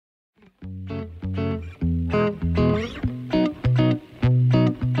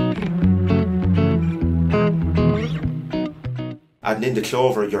adding in the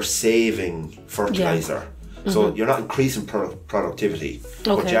clover, you're saving fertiliser. So you're not increasing productivity,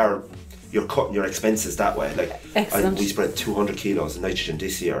 but you're cutting your expenses that way. Like we spread 200 kilos of nitrogen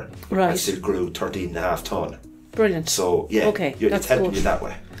this year, and still grew 13.5 tonne. Brilliant. So it's helping you that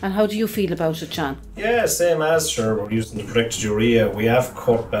way. And how do you feel about it, John? Yeah, same as sure. We're using the protected urea. We have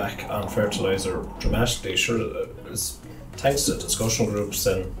cut back on fertiliser dramatically. Sure, it's thanks to discussion groups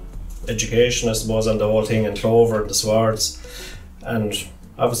and education, I suppose, on the whole thing, and clover and the swards. And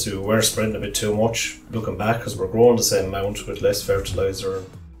obviously we were spreading a bit too much looking back, because we're growing the same amount with less fertiliser.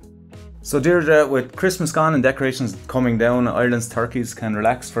 So Deirdre, with Christmas gone and decorations coming down, Ireland's turkeys can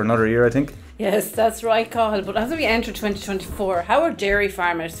relax for another year, I think. Yes, that's right, Cathal. But as we enter 2024, how are dairy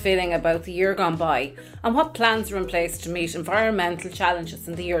farmers feeling about the year gone by? And what plans are in place to meet environmental challenges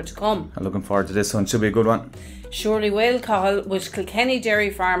in the year to come? I'm looking forward to this one. Should be a good one. Surely will, Cathal, with Kilkenny dairy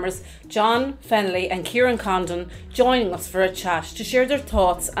farmers John Fennelly and Kieran Condon joining us for a chat to share their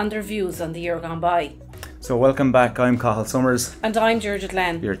thoughts and their views on the year gone by. So welcome back. I'm Cathal Summers. And I'm Deirdre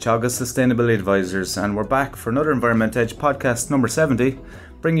Glenn. Your Teagasc Sustainability Advisors, and we're back for another Environment Edge podcast number 70,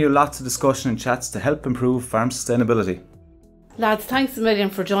 bringing you lots of discussion and chats to help improve farm sustainability. Lads, thanks a million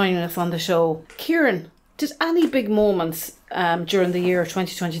for joining us on the show. Kieran, did any big moments during the year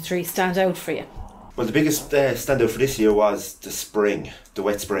 2023 stand out for you? Well, the biggest standout for this year was the spring, the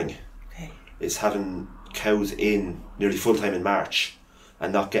wet spring. Okay. Is having cows in nearly full time in March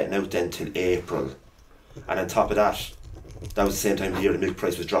and not getting out then till April. And on top of that, that was the same time of the year the milk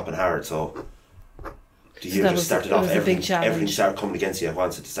price was dropping hard, so the year just started off, everything started coming against you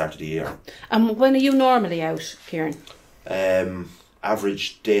once at the start of the year. And when are you normally out, Kieran?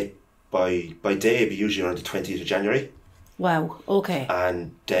 Average date by day would be usually around the 20th of January. Wow, okay.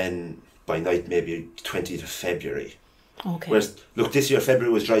 And then by night maybe 20th of February. Okay. Whereas, look, this year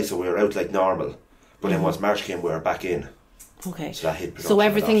February was dry, so we were out like normal. But then once March came, we were back in. Okay. So that hit production. So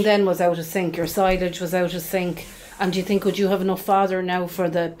everything then was out of sync. Your silage was out of sync. And do you think, would you have enough fodder now for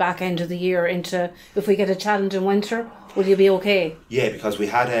the back end of the year into, if we get a challenge in winter, will you be okay? Yeah, because we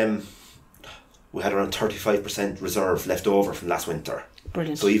had around 35% reserve left over from last winter.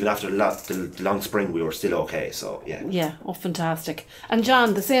 Brilliant. So even after the long spring, we were still okay. So yeah. Yeah, fantastic. And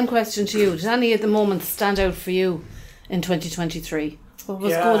John, the same question to you. Did any of the moments stand out for you in 2023? What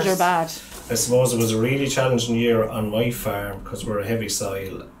was good or bad? I suppose it was a really challenging year on my farm because we're a heavy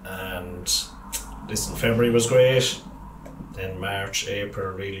soil, and February was great. Then March,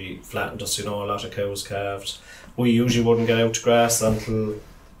 April really flattened us, a lot of cows calved. We usually wouldn't get out to grass until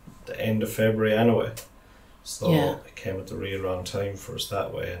the end of February anyway. So it came at the real wrong time for us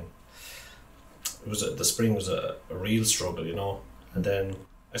that way. And it was the spring was a real struggle, And then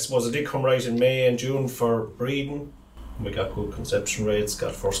I suppose it did come right in May and June for breeding. We got good conception rates,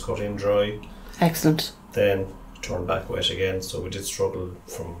 got first cut in dry. Excellent. Then turned back wet again, so we did struggle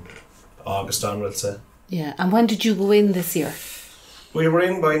from August onwards. Yeah, and when did you go in this year? We were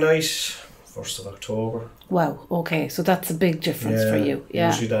in by night, 1st of October. Wow, okay, so that's a big difference for you. Yeah.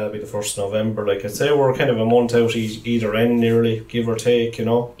 Usually that'll be the 1st of November. Like I'd say, we're kind of a month out either end nearly, give or take,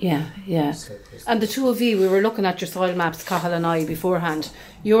 Yeah. So, and the two of you, we were looking at your soil maps, Cathal and I, beforehand.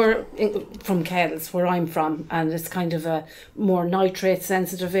 You're from Kells, where I'm from, and it's kind of a more nitrate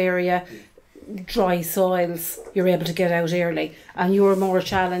sensitive area, dry soils, you're able to get out early. And you're more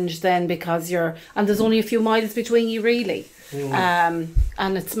challenged then because and there's only a few miles between you really.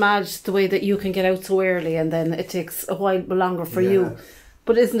 And it's mad the way that you can get out so early and then it takes a while longer for you.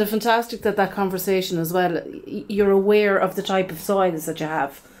 But isn't it fantastic that conversation as well, you're aware of the type of soils that you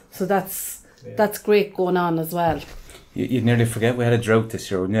have, so that's great going on as well. You'd nearly forget we had a drought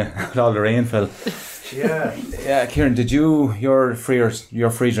this year, wouldn't you? With all the rain fell. Yeah, Kieran, did you're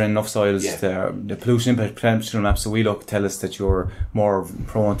free drain enough soils? The pollution impact potential maps that we look tell us that you're more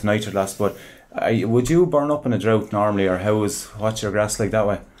prone to nitrate loss, but would you burn up in a drought normally, or what's your grass like that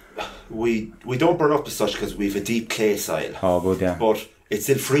way? We don't burn up as such because we've a deep clay soil. Oh, good, yeah. But it's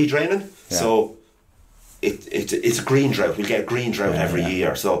still free draining, so it's a green drought. We get a green drought every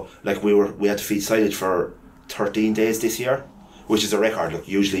year. So like we had to feed silage for 13 days this year, which is a record. Look,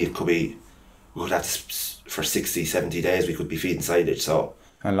 usually it could be we would have for 60, 70 days we could be feeding silage. So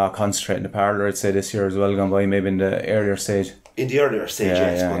and a lot of concentrate in the parlour, I'd say, this year as well, gone by, maybe in the earlier stage. In the earlier stage,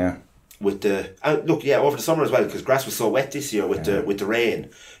 yes. With over the summer as well, because grass was so wet this year with the rain,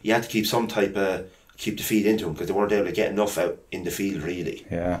 you had to keep some type of keep the feed into them because they weren't able to get enough out in the field really.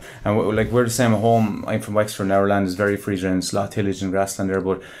 Yeah, and we're the same at home. I'm from Wexford, and our land is very free drained, it's a lot of tillage and grassland there.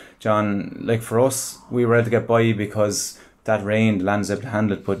 But John, like for us, we were able to get by because that rain, the land's able to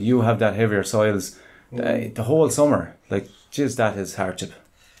handle it. But you have that heavier soils the whole summer. Like, geez, that is hardship.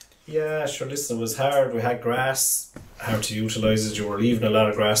 Yeah, sure. Listen, it was hard. We had grass, hard to utilise it. You were leaving a lot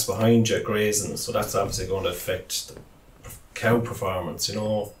of grass behind you grazing, so that's obviously going to affect the cow performance, you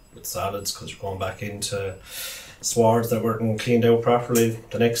know, with solids, because you're going back into swards that weren't cleaned out properly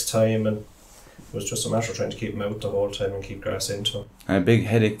the next time, and it was just a matter of trying to keep them out the whole time and keep grass into them. And a big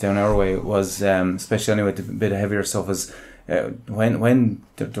headache down our way was, especially anyway with the bit of heavier stuff, is when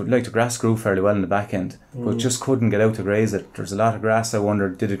the grass grew fairly well in the back end, but just couldn't get out to graze it. There's a lot of grass. I wonder,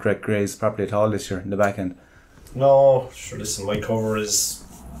 did it graze properly at all this year in the back end? No, sure. Listen, my cover is,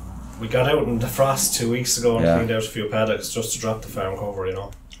 we got out in the frost 2 weeks ago and cleaned out a few paddocks just to drop the farm cover, you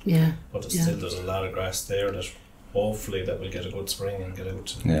know. Yeah. But still, there's a lot of grass there that hopefully that we'll get a good spring and get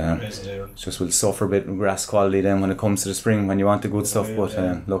out and graze it there. Just will suffer a bit with grass quality then when it comes to the spring, when you want the good stuff.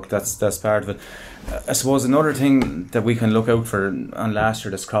 But look, that's part of it. I suppose another thing that we can look out for on last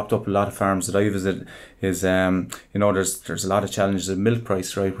year that's cropped up a lot of farms that I visit is you know, there's a lot of challenges in milk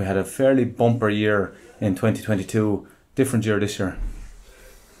price, right? We had a fairly bumper year in 2022, different year this year.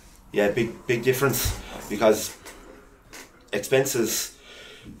 Yeah, big difference, because expenses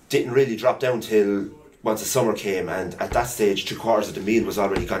didn't really drop down till once the summer came, and at that stage 3/4 of the meal was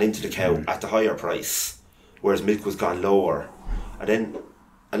already gone into the cow at the higher price, whereas milk was gone lower. And then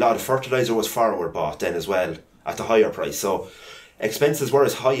a lot of fertiliser was forward bought then as well at the higher price, so expenses were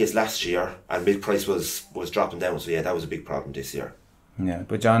as high as last year and milk price was dropping down, so yeah, that was a big problem this year. Yeah,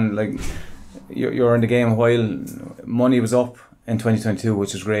 but John, like, you're in the game while money was up in 2022,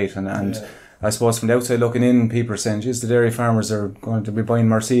 which is great, and I suppose from the outside looking in, people are saying, geez, the dairy farmers are going to be buying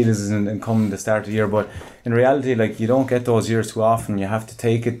Mercedes and come the start of the year. But in reality, like, you don't get those years too often. You have to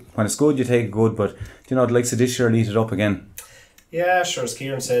take it when it's good. You take it good, but you know, the likes of this year, eat it up again. Yeah, sure. As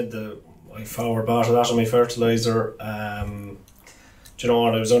Kieran said, I forward bought a lot of my fertiliser. Do you know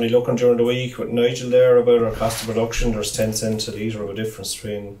what? I was only looking during the week with Nigel there about our cost of production. There's 10 cents a litre of a difference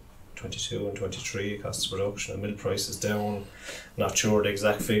between 22 and 23 cost of production, and milk price is down. Not sure the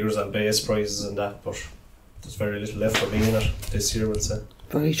exact figures on base prices and that, but there's very little left for me in it this year, I'd say.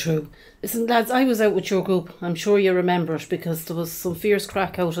 Very true. Listen, lads, I was out with your group. I'm sure you remember it, because there was some fierce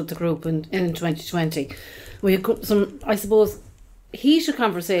crack out at the group in 2020. We had some, I suppose, heated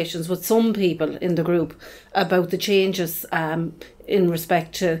conversations with some people in the group about the changes in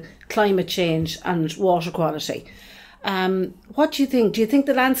respect to climate change and water quality. What do you think? Do you think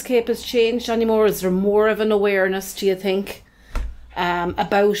the landscape has changed anymore? Is there more of an awareness, do you think,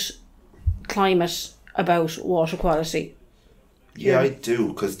 about climate, about water quality? Yeah, I do,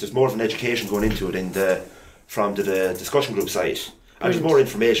 because there's more of an education going into it from the discussion group side. And there's more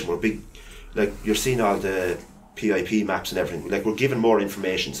information. We're big, like, you're seeing all the PIP maps and everything. Like, we're given more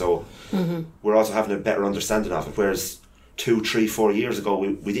information, so we're also having a better understanding of it. Whereas 2, 3, 4 years ago,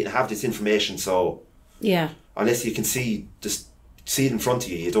 we didn't have this information, so unless you can see it in front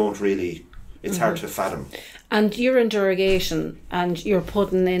of you, you don't really, it's hard to fathom. And you're in irrigation and you're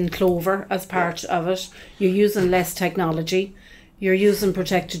putting in clover as part of it. You're using less technology. You're using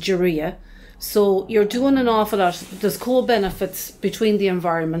protected urea. So you're doing an awful lot. There's co-benefits between the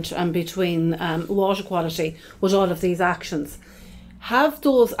environment and between water quality with all of these actions. Have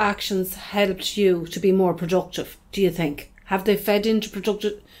those actions helped you to be more productive, do you think? Have they fed into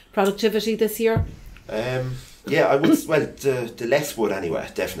productivity this year? Yeah, I would. Well, the less would anyway,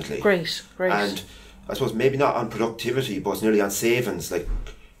 definitely. Great. And I suppose maybe not on productivity, but it's nearly on savings. Like,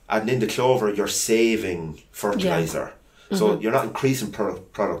 adding in the clover, you're saving fertiliser. Yeah. So you're not increasing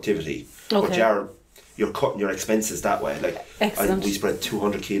productivity, but you're cutting your expenses that way. Like, we spread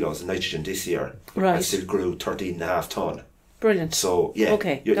 200 kilos of nitrogen this year, and still grew 13.5 tonne. Brilliant. So yeah,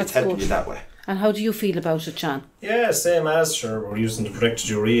 it's helping you that way. And how do you feel about it, John? Yeah, same as, sure, we're using the protected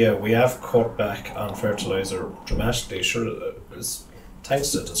urea. We have cut back on fertiliser dramatically. Sure, it's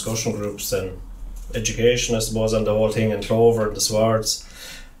thanks to discussion groups and education, I suppose, on the whole thing, and clover and the swards.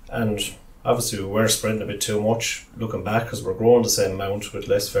 And obviously we were spreading a bit too much looking back, because we're growing the same amount with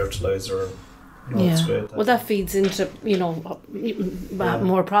less fertiliser. It's great. Well, that feeds into,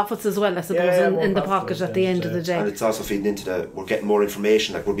 more profits as well, I suppose, in the pocket at the end of the day. And it's also feeding into we're getting more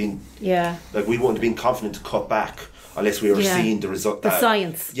information. Like, we're being, like, we wouldn't have been confident to cut back unless we were seeing the result. The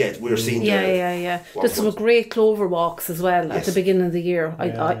science. Yeah, we were seeing There's some great clover walks as well at the beginning of the year.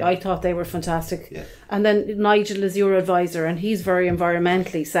 I thought they were fantastic. Yeah. And then Nigel is your advisor, and he's very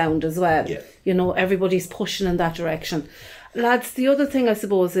environmentally sound as well. Yeah. You know, everybody's pushing in that direction. Lads, the other thing I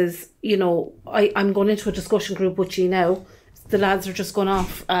suppose is, I'm going into a discussion group with you now. The lads are just going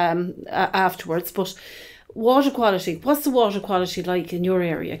off afterwards. But water quality, what's the water quality like in your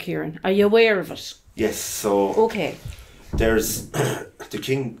area, Kieran? Are you aware of it? Yes, so there's the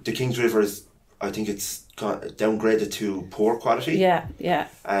King's River is, I think it's downgraded to poor quality. Yeah.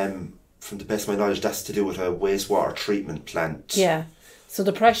 from the best of my knowledge, that's to do with a wastewater treatment plant. Yeah. So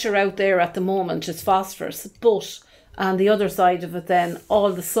the pressure out there at the moment is phosphorus, but on the other side of it then,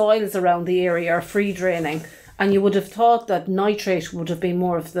 all the soils around the area are free draining. And you would have thought that nitrate would have been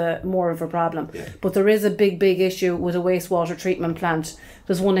more of a problem. Yeah. But there is a big issue with a wastewater treatment plant.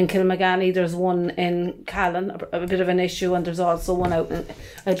 There's one in Kilkenny, there's one in Callan, a bit of an issue, and there's also one a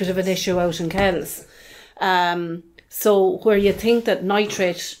bit of an issue out in Kells. So where you think that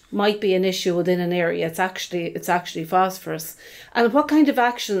nitrate might be an issue within an area, it's actually phosphorus. And what kind of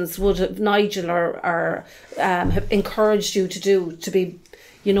actions would Nigel or have encouraged you to do to be,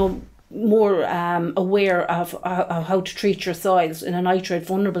 more aware of how to treat your soils in a nitrate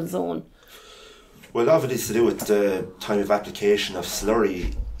vulnerable zone? Well, a lot of it is to do with the time of application of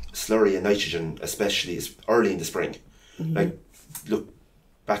slurry and nitrogen, especially is early in the spring. Mm-hmm. Like, look,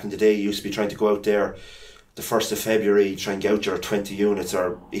 back in the day, you used to be trying to go out there the 1st of February, try and get out your 20 units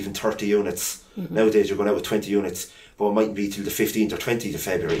or even 30 units. Mm-hmm. Nowadays, you're going out with 20 units, but it mightn't be till the 15th or 20th of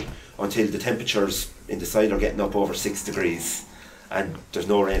February until the temperatures in the soil are getting up over 6 degrees. And there's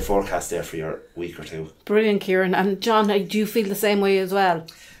no rain forecast there for your week or two. Brilliant, Kieran. And John, do you feel the same way as well?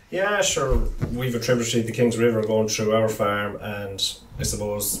 Yeah, sure. We've a tributary, the King's River, going through our farm, and I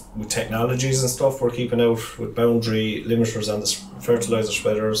suppose with technologies and stuff, we're keeping out with boundary limiters and the fertiliser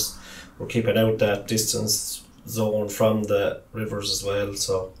spreaders. We're keeping out that distance zone from the rivers as well.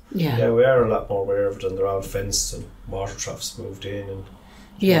 So yeah, we are a lot more aware of it, and they're all fenced and water troughs moved in, and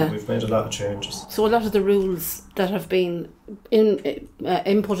we've made a lot of changes. So a lot of the rules that have been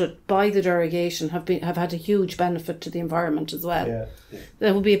inputted by the derogation have had a huge benefit to the environment as well. Yeah.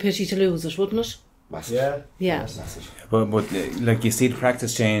 That would be a pity to lose it, wouldn't it? Massive. Yeah. Massive. But like you see the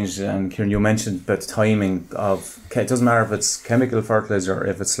practice change, and Kieran, you mentioned about the timing of, it doesn't matter if it's chemical fertiliser or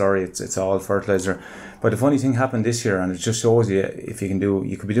if it's slurry, it's all fertiliser. But the funny thing happened this year, and it just shows you if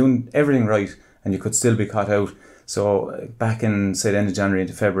you could be doing everything right and you could still be caught out. So back in, say, the end of January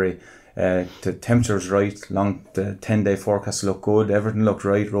into February, the temperature's right, the 10-day forecast looked good, everything looked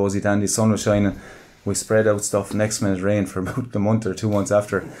right, rosy dandy, sun was shining. We spread out stuff, next minute rain for about a month or 2 months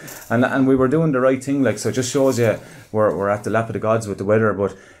after. And we were doing the right thing, so it just shows you we're at the lap of the gods with the weather.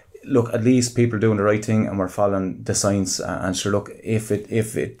 But look, at least people are doing the right thing and we're following the science. And sure, look, if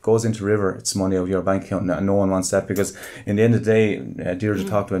it goes into river, it's money out of your bank account. No one wants that, because in the end of the day, Deirdre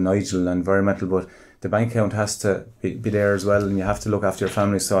talked about Nigel and environmental, but the bank account has to be there as well, and you have to look after your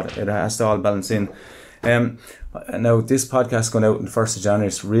family, so it has to all balance in. Now, this podcast going out on the 1st of January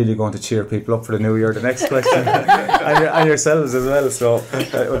is really going to cheer people up for the new year. The next question, and yourselves as well. So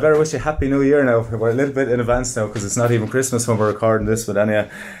we better wish you a happy new year now. We're a little bit in advance now because it's not even Christmas when we're recording this. But anyway,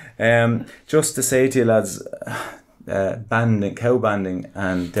 just to say to you lads, cow banding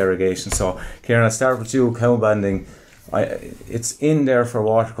and derogation. So Kieran, I'll start with you. Cow banding. It's in there for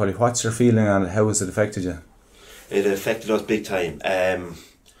water quality. What's your feeling on it? How has it affected you? It affected us big time.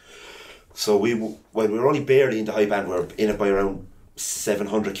 So when we were only barely in the high band, we were in it by around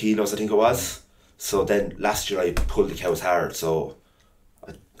 700 kilos, I think it was. So then last year I pulled the cows hard. So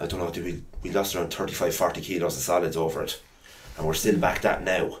I don't know, we lost around 35-40 kilos of solids over it, and we're still back that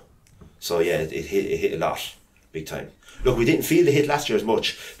now. So yeah, it hit a lot, big time. Look, we didn't feel the hit last year as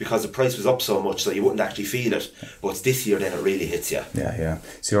much because the price was up so much, so you wouldn't actually feel it. But it's this year then it really hits you. Yeah.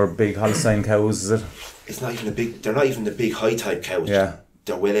 So your big Holstein cows, is it? It's not even they're not even the big high type cows. Yeah.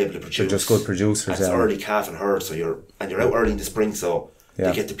 They're well able to produce. They're just good producers. It's early calf and herd, so you're out early in the spring, so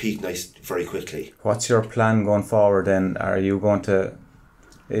they get to peak nice very quickly. What's your plan going forward then? Are you going to...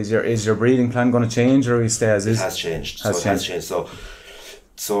 Is your breeding plan going to change, or will you stay as is? It has changed.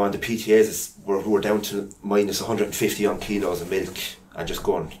 So on the PTAs, we're down to minus 150 on kilos of milk and just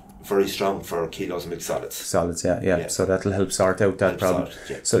going very strong for kilos of milk solids. Solids, yeah. So that'll help sort out that problem.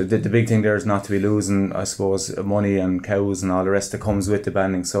 Yeah. So the big thing there is not to be losing, I suppose, money and cows and all the rest that comes with the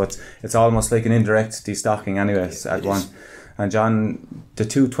banding. So it's almost like an indirect destocking anyways at one. And John, the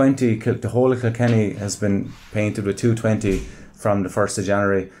 220, the whole of Kilkenny has been painted with 220 from the 1st of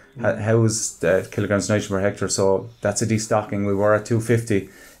January. How's the kilograms of nitrogen per hectare? So that's a destocking. We were at 250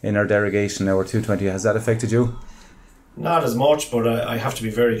 in our derogation, now we're 220. Has that affected you? Not as much, but I have to be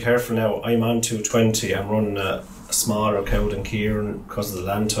very careful now. I'm on 220. I'm running a smaller cow than Kieran because of the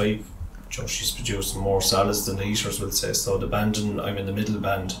land type. She's producing more solids than the eaters will say. So the banding, I'm in the middle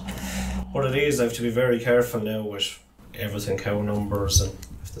band. What it is, I have to be very careful now with everything, cow numbers, and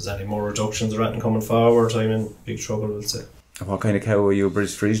if there's any more reductions or anything coming forward, I'm in big trouble, we'll say. What kind of cow are you? A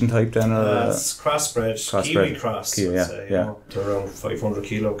British Friesian type then? Or it's crossbred, Kiwi cross. Kiwi, I'd say, you know. They're around 500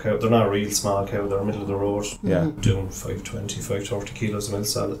 kilo cow. They're not a real small cow, they're middle of the road. Yeah. Doing 530 kilos of milk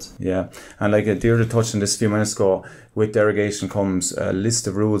solid. Yeah, and like Deirdre touched on this a few minutes ago, with derogation comes a list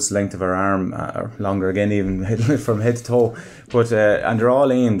of rules, length of our arm, or longer again even, from head to toe. But and they're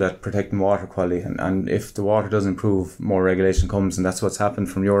all aimed at protecting water quality, and if the water does improve, more regulation comes, and that's what's happened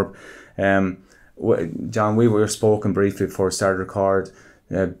from Europe. John, we were spoken briefly before we started record.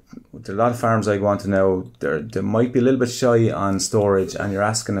 There are a lot of farms I want to know, they might be a little bit shy on storage, and you're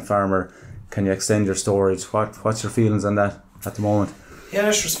asking a farmer, can you extend your storage? What's your feelings on that at the moment? Yeah,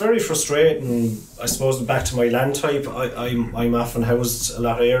 it's very frustrating. I suppose back to my land type, I'm often housed a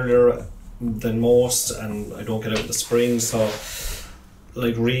lot earlier than most, and I don't get out in the spring, so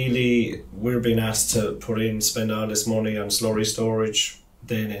like really we're being asked to spend all this money on slurry storage.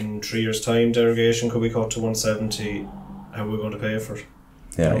 Then in 3 years' time, derogation could be cut to 170. How are we going to pay for it?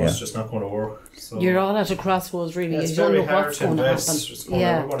 Yeah, It's just not going to work. So you're all at a crossroads, really. it's you don't very know hard what's to going to happen. invest. We're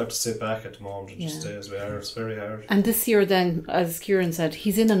going to have to sit back at the moment and just stay as we are. It's very hard. And this year then, as Kieran said,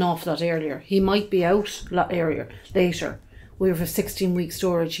 he's in an awful lot earlier. He might be out a lot later. We have a 16-week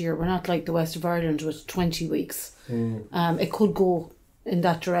storage here. We're not like the west of Ireland with 20 weeks. It could go in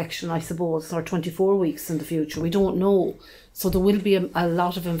that direction, I suppose, or 24 weeks in the future. We don't know. So there will be a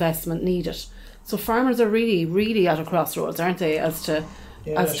lot of investment needed. So farmers are really, really at a crossroads, aren't they, as to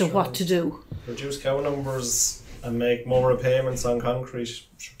what to do. Reduce cow numbers and make more repayments on concrete.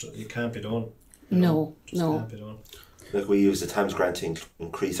 You can't be done. No. Can't be done. Like we used the Thames grant to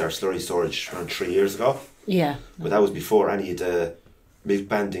increase our slurry storage around 3 years ago. Yeah. But that was before any of the milk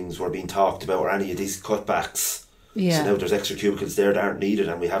bandings were being talked about or any of these cutbacks. Yeah. So now there's extra cubicles there that aren't needed,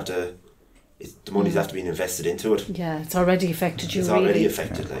 and we have to. The money's have to be invested into it. Yeah, it's already affected you. It's really. already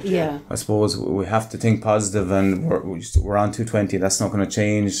affected. Like, yeah. I suppose we have to think positive, and we're on 220. That's not going to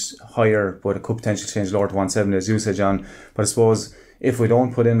change higher, but it could potentially change lower to 170, as you said, John. But I suppose if we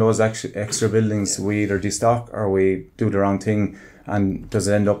don't put in those extra buildings, we either destock or we do the wrong thing, and does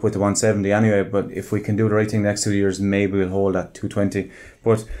it end up with the 170 anyway? But if we can do the right thing the next 2 years, maybe we'll hold at 220.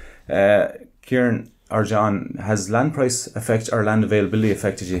 But Kieran or John, has land price or land availability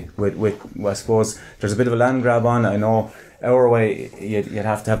affected you? With I suppose there's a bit of a land grab on. I know our way you'd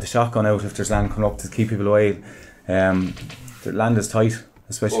have to have the shotgun out if there's land coming up to keep people away. The land is tight,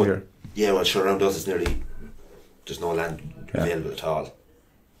 especially here. Yeah, well, sure, around us there's no land available at all.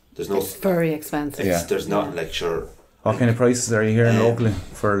 It's very expensive. There's not like sure. What kind of prices are you hearing locally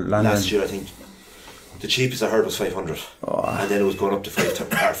for land? Last year, I think the cheapest I heard was 500, and then it was going up to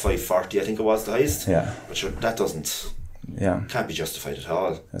 540. I think it was the highest. Yeah, but sure, that can't be justified at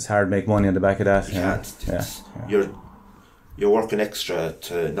all. It's hard to make money on the back of that. You can't. You're working extra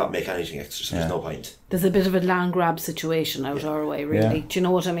to not make anything extra, so there's no point. There's a bit of a land grab situation out our way, really. Do you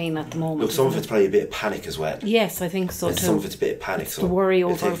know what I mean at the moment? Look, some of it's probably a bit of panic as well. Yes, I think so too. Some of it's a bit of panic, so the worry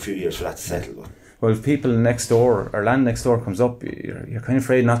over. It'll take a few years for that to settle. But. Well, if people next door or land next door comes up, you're kind of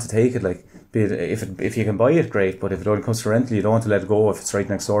afraid not to take it. Like, be it, if you can buy it, great. But if it only comes to rental, you don't want to let it go if it's right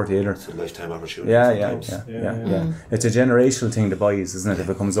next door to you either. It's a lifetime opportunity. Yeah. It's a generational thing to buy, isn't it? If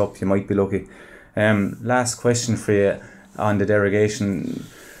it comes up, you might be lucky. Last question for you on the derogation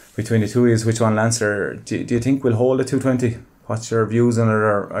between the two is which one will answer. Do you think we'll hold at 220? What's your views on it,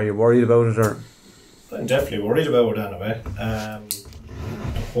 or are you worried about it? Or I'm definitely worried about it anyway. I'm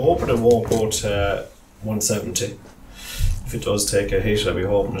hoping it won't go to 170. If it does take a hit, I'll be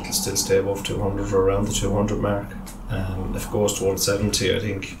hoping it'll still stay above 200 or around the 200 mark. If it goes to 170, I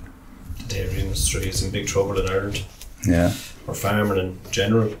think the dairy industry is in big trouble in Ireland. Yeah. Or farming in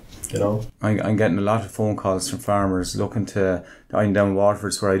general, you know. I'm getting a lot of phone calls from farmers looking to. I'm down in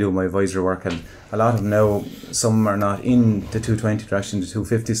Waterford's where I do my advisory work, and a lot of them now, some are not in the 220 direction, the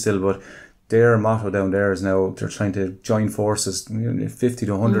 250 still, but their motto down there is now they're trying to join forces, 50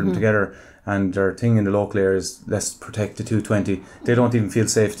 to 100 together, and their thing in the local area is let's protect the 220. They don't even feel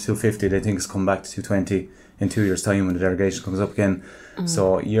safe to 250. They think it's come back to 220 in 2 years' time when the derogation comes up again.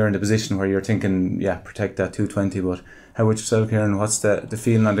 So you're in the position where you're thinking, protect that 220. But how about yourself, Kieran? What's the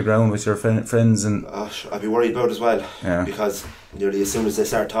feeling on the ground with your friends? And I'd be worried about it as well, because nearly as soon as they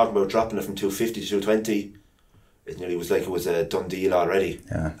start talking about dropping it from 250 to 220, it nearly was like it was a done deal already.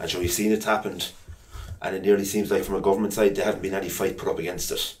 And so we've seen it happened, and it nearly seems like from a government side there haven't been any fight put up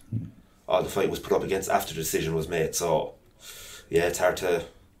against it. All the fight was put up against after the decision was made. So it's hard to.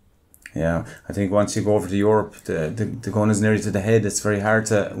 Yeah, I think once you go over to Europe, the gun is nearly to the head. It's very hard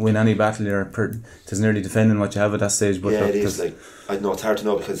to win any battle. It's nearly defending what you have at that stage. But it is. Like, I know it's hard to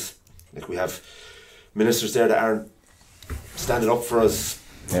know because like we have ministers there that aren't standing up for us.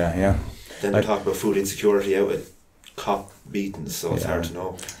 Yeah. Then they talk about food insecurity out at cop meetings, so it's hard to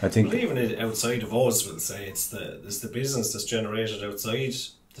know. I think even outside of us, we'll say it's the business that's generated outside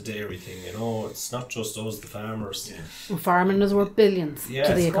the dairy thing, you know. It's not just us, the farmers. Well, farming is worth billions to the it's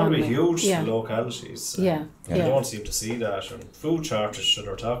economy. going to be huge to the localities. You don't seem to see that. And food shortage,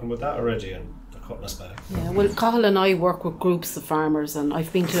 they're talking about that already, and they're cutting us back. Yeah, well, Cathal and I work with groups of farmers, and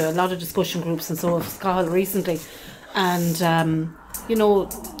I've been to a lot of discussion groups, and so has Cathal recently. And you know,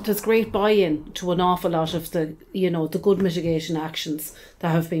 there's great buy-in to an awful lot of the, you know, the good mitigation actions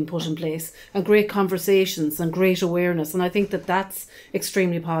that have been put in place, and great conversations and great awareness, and I think that that's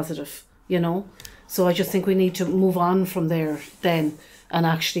extremely positive, you know. So I just think we need to move on from there then, and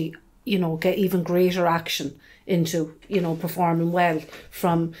actually, you know, get even greater action into, you know, performing well,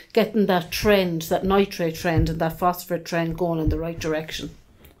 from getting that trend, that nitrate trend and that phosphate trend going in the right direction.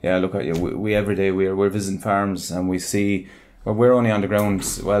 Yeah, look, we every day we're visiting farms, and we see. Well, we're only on the ground,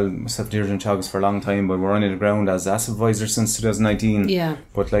 well, myself, Deirdre and Teagasc for a long time, but we're only on the ground as asset advisors since 2019. Yeah.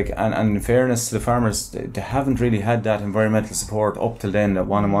 But like, and in fairness to the farmers, they haven't really had that environmental support up till then, that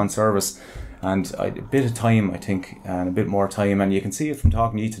one-on-one service. And a bit of time, I think, and a bit more time, and you can see it from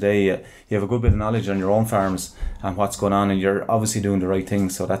talking to you today. You have a good bit of knowledge on your own farms and what's going on, and you're obviously doing the right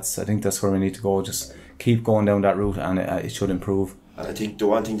thing. So I think that's where we need to go. Just keep going down that route, and it should improve. And I think the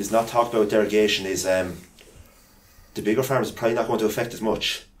one thing that's not talked about derogation is the bigger farms are probably not going to affect as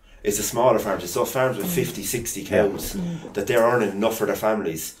much. It's the smaller farms. It's those farms with 50, 60 cows that they're earning enough for their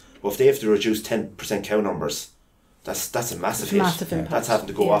families. But if they have to reduce 10% cow numbers, that's a massive hit. Massive impact. That's having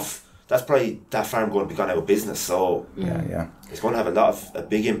to go off. That's probably that farm going to be gone out of business. So it's going to have a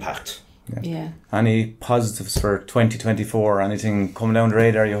big impact. Yeah. Any positives for 2024? Anything coming down the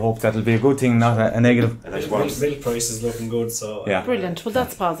radar? You hope that'll be a good thing, not a negative. A nice warm milk price is looking good, so Brilliant. Well,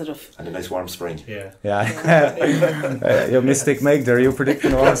 that's positive. And a nice warm spring. Your Mystic Meg there, you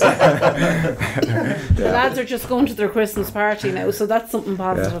predicting all The lads are just going to their Christmas party now, so that's something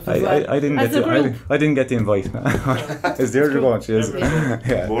positive as well. I didn't get the invite. Is Deirdre going? She is.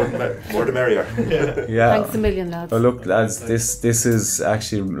 More the merrier. Thanks a million, lads. Well, look, lads, this is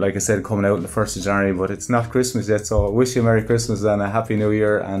actually, like I said, coming out on the 1st of January, but it's not Christmas yet, so I wish you a Merry Christmas and a Happy New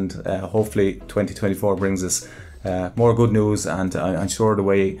Year, and hopefully 2024 brings us more good news, and I'm sure the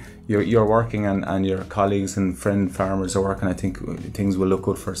way you're working and your colleagues and friend farmers are working, I think things will look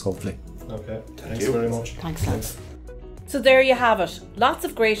good for us, hopefully. Okay, thanks very much. Thanks, lads. So there you have it. Lots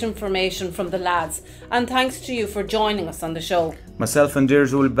of great information from the lads, and thanks to you for joining us on the show. Myself and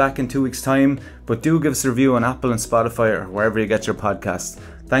Deirdre will be back in 2 weeks' time, but do give us a review on Apple and Spotify or wherever you get your podcasts.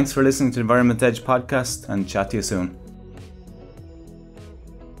 Thanks for listening to the Environment Edge podcast, and chat to you soon.